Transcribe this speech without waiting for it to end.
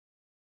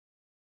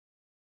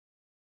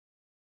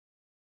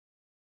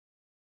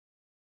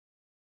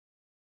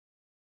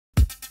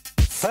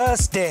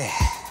First day.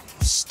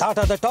 Start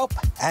at the top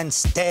and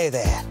stay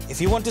there. If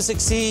you want to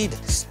succeed,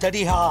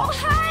 study hard. Oh,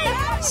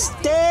 hi!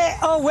 Stay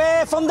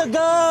away from the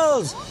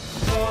girls!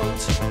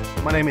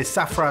 My name is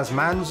Sarfraz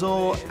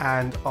Manzoor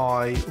and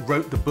I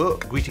wrote the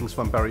book Greetings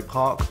from Bury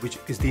Park, which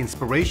is the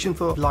inspiration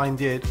for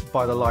Blinded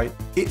by the Light.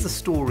 It's a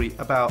story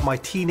about my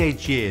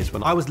teenage years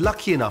when I was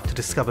lucky enough to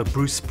discover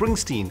Bruce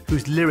Springsteen,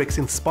 whose lyrics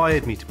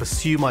inspired me to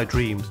pursue my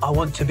dreams. I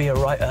want to be a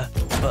writer,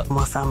 but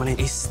my family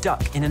is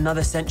stuck in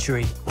another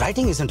century.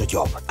 Writing isn't a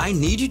job. I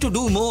need you to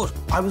do more.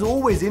 I was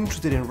always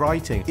interested in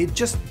writing. It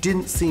just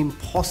didn't seem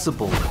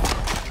possible.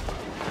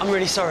 I'm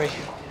really sorry.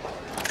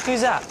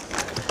 Who's that?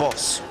 The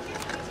boss.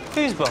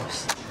 Who's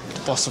boss?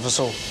 The boss of us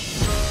all.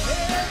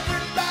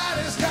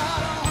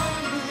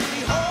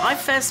 I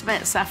first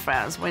met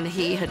Sarfraz when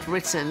he had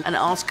written an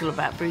article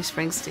about Bruce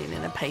Springsteen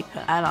in a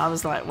paper, and I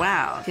was like,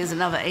 wow, here's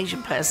another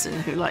Asian person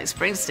who likes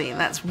Springsteen.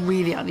 That's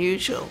really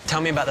unusual.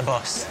 Tell me about the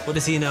boss. What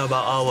does he know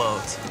about our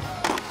world?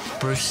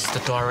 Bruce, the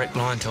direct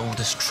line to all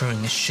that's true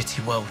in this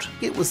shitty world.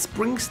 It was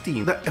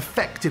Springsteen that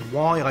affected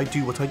why I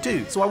do what I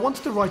do. So I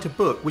wanted to write a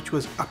book which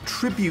was a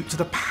tribute to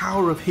the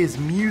power of his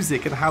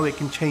music and how it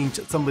can change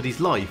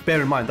somebody's life.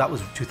 Bear in mind, that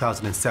was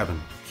 2007.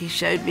 He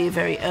showed me a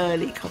very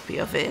early copy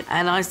of it,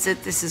 and I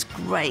said, this is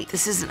great.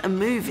 This isn't a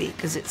movie,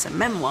 because it's a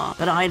memoir,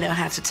 but I know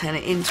how to turn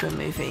it into a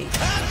movie.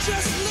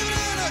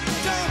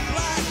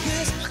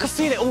 I can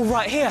feel it all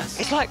right here.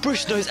 It's like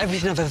Bruce knows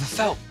everything I've ever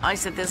felt. I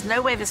said, there's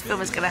no way this film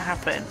is going to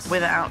happen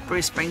without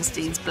Bruce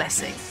Springsteen's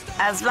blessing.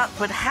 As luck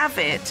would have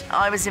it,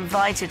 I was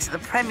invited to the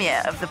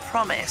premiere of The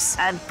Promise,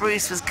 and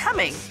Bruce was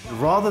coming.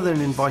 Rather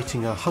than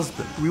inviting her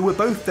husband, we were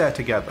both there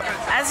together.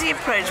 As he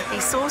approached,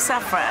 he saw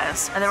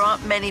Sarfraz, and there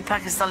aren't many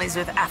Pakistanis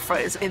with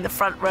afros in the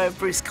front row of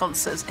Bruce's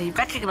concerts. He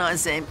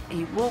recognised him,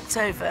 he walked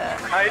over.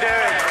 How you doing?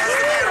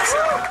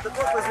 The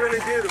book was really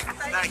beautiful.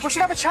 We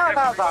should have a chat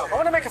about that. I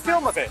want to make a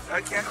film of it.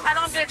 Okay. And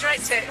I'm going to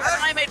direct it.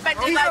 I made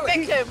Bendy like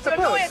Beckham.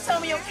 Your lawyer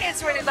told me your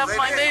kids really love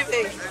my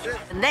movie.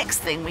 The next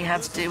thing we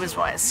had to do was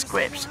write a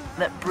script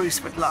that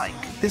Bruce would like.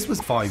 This was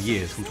 5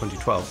 years from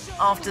 2012.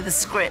 After the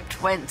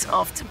script went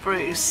off to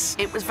Bruce,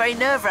 it was very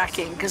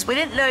nerve-wracking because we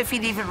didn't know if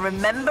he'd even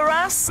remember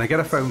us. I get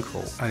a phone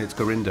call and it's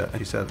Gurinder and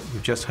he said,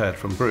 we've just heard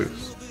from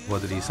Bruce.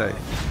 What did he say?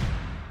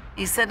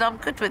 He said, I'm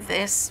good with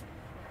this.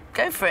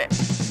 Go for it.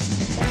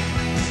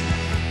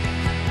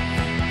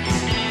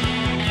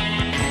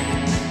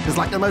 It's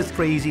like the most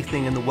crazy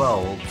thing in the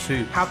world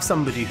to have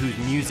somebody whose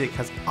music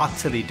has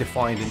utterly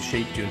defined and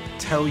shaped you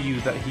and tell you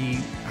that he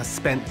has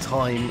spent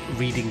time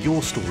reading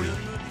your story.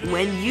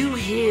 When you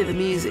hear the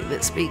music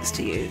that speaks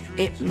to you,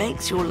 it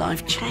makes your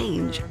life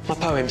change. My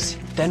poems,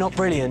 they're not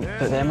brilliant,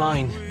 but they're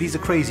mine. These are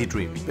crazy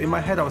dreams. But in my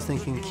head, I was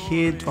thinking,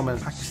 kid from a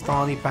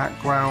Pakistani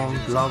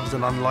background, loves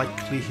an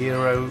unlikely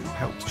hero,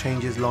 helps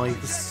change his life,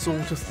 the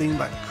sort of thing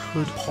that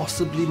could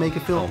possibly make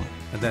a film.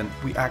 And then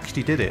we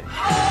actually did it.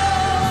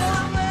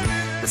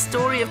 The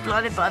story of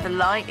Blinded by the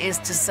Light is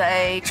to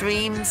say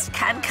dreams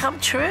can come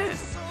true.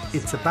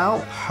 It's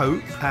about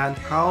hope and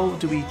how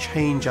do we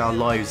change our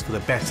lives for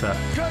the better.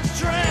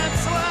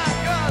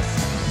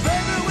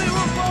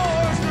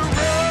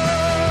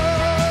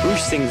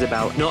 Bruce sings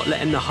about not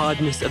letting the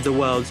hardness of the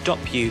world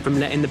stop you from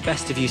letting the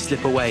best of you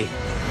slip away.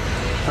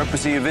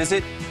 Purpose of your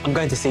visit? I'm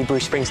going to see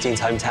Bruce Springsteen's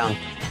hometown.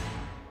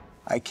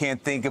 I can't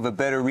think of a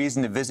better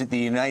reason to visit the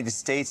United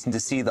States than to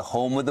see the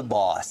home of the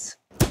boss.